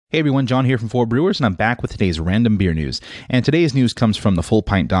Hey everyone, John here from Four Brewers, and I'm back with today's random beer news. And today's news comes from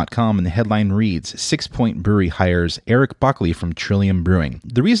thefullpint.com, and the headline reads, 6 Point Brewery hires Eric Buckley from Trillium Brewing.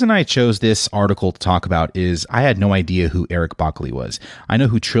 The reason I chose this article to talk about is I had no idea who Eric Buckley was. I know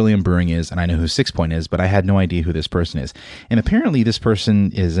who Trillium Brewing is, and I know who 6 Point is, but I had no idea who this person is. And apparently this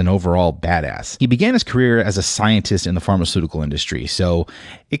person is an overall badass. He began his career as a scientist in the pharmaceutical industry, so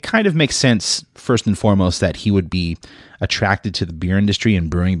it kind of makes sense, first and foremost, that he would be attracted to the beer industry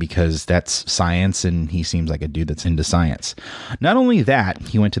and brewing because that's science, and he seems like a dude that's into science. Not only that,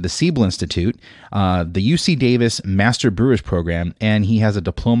 he went to the Siebel Institute, the UC Davis Master Brewers Program, and he has a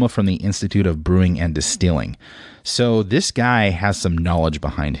diploma from the Institute of Brewing and Distilling. So this guy has some knowledge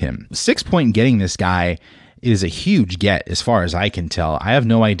behind him. 6 Point getting this guy is a huge get as far as I can tell. I have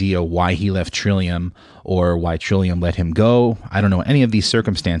no idea why he left Trillium or why Trillium let him go. I don't know any of these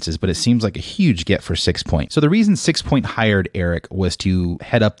circumstances, but it seems like a huge get for 6 Point. So the reason 6 Point hired Eric was to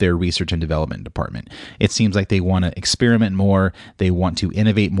head up their research and development department. It seems like they want to experiment more. They want to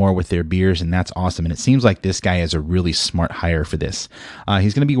innovate more with their beers, and that's awesome. And it seems like this guy is a really smart hire for this.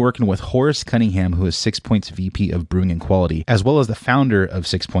 He's going to be working with Horace Cunningham, who is 6 Point's VP of Brewing and Quality, as well as the founder of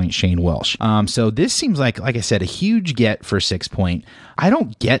 6 Point, Shane Welsh. So this seems like I said, a huge get for 6 Point. I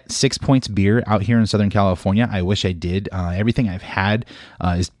don't get 6 Point's beer out here in Southern California. I wish I did. Everything I've had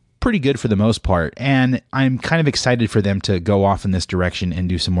is pretty good for the most part, and I'm kind of excited for them to go off in this direction and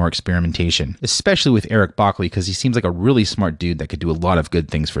do some more experimentation, especially with Eric Buckley, because he seems like a really smart dude that could do a lot of good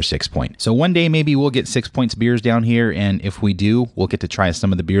things for 6 Point. So one day maybe we'll get 6 Point's beers down here, and if we do, we'll get to try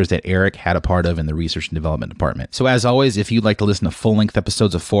some of the beers that Eric had a part of in the research and development department. So as always, if you'd like to listen to full-length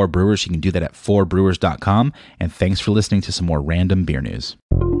episodes of Four Brewers, you can do that at fourbrewers.com, and thanks for listening to some more random beer news.